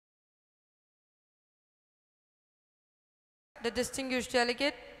the distinguished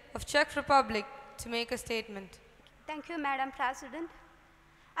delegate of Czech Republic to make a statement. Thank you, Madam President.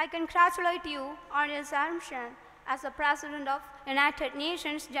 I congratulate you on your assumption as the President of United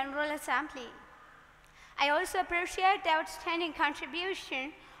Nations General Assembly. I also appreciate the outstanding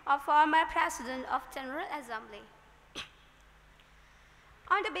contribution of former President of General Assembly.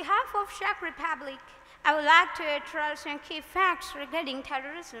 On the behalf of Czech Republic, I would like to address some key facts regarding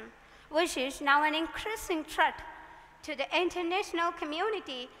terrorism, which is now an increasing threat to the international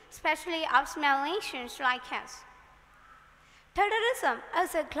community, especially of small nations like us. Terrorism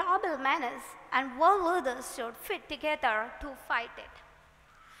is a global menace, and world leaders should fit together to fight it.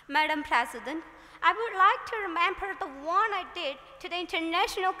 Madam President, I would like to remember the warning I did to the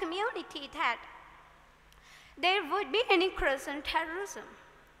international community that there would be an increase in terrorism.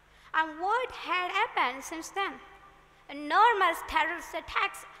 And what had happened since then? Enormous terrorist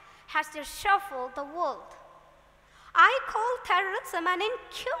attacks has just shuffled the world. I call terrorism an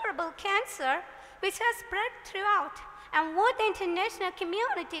incurable cancer which has spread throughout, and what the international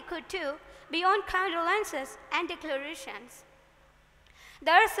community could do beyond condolences and declarations.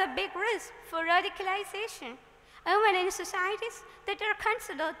 There is a big risk for radicalization, even in societies that are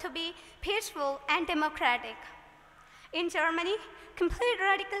considered to be peaceful and democratic. In Germany, complete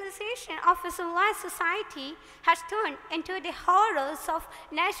radicalization of a civilized society has turned into the horrors of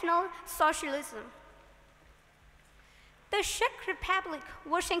National Socialism. The Czech Republic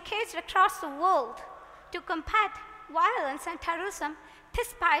was engaged across the world to combat violence and terrorism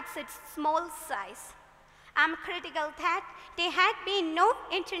despite its small size. I'm critical that there had been no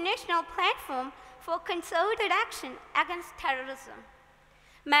international platform for concerted action against terrorism.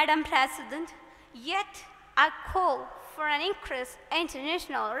 Madam President, yet I call for an increased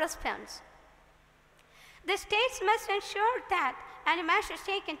international response. The states must ensure that any measures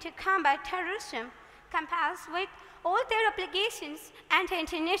taken to combat terrorism complies with all their obligations under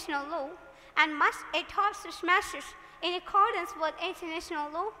international law and must adopt such measures in accordance with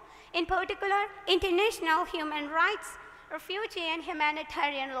international law, in particular international human rights, refugee and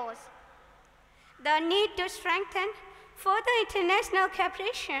humanitarian laws. The need to strengthen further international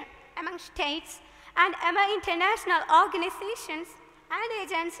cooperation among states and among international organizations and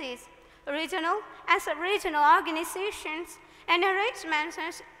agencies, regional and sub-regional organizations and arrangements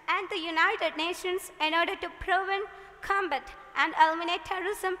and the United Nations in order to prevent, combat, and eliminate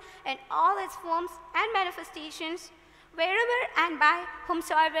terrorism in all its forms and manifestations, wherever and by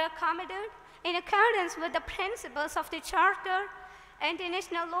whomsoever committed, in accordance with the principles of the Charter,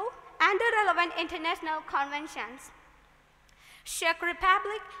 international law, and the relevant international conventions. Czech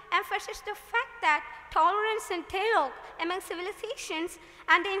Republic emphasizes the fact that tolerance and dialogue among civilizations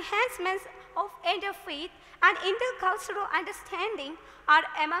and the enhancements of interfaith and intercultural understanding are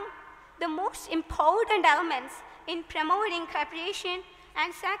among the most important elements in promoting cooperation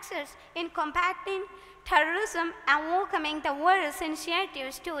and success in combating terrorism and welcoming the various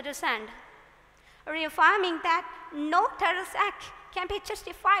initiatives to this end, reaffirming that no terrorist act can be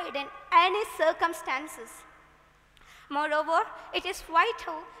justified in any circumstances. Moreover, it is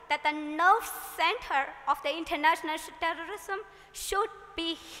vital that the nerve center of the international terrorism should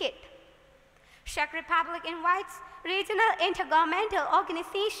be hit. Czech Republic invites regional intergovernmental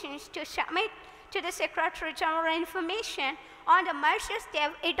organizations to submit to the Secretary General information on the measures they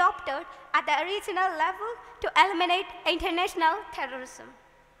have adopted at the regional level to eliminate international terrorism.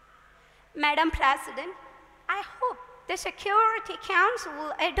 Madam President, I hope the Security Council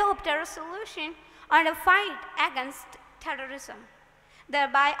will adopt a resolution on the fight against terrorism.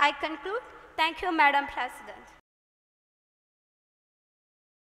 Thereby, I conclude. Thank you, Madam President.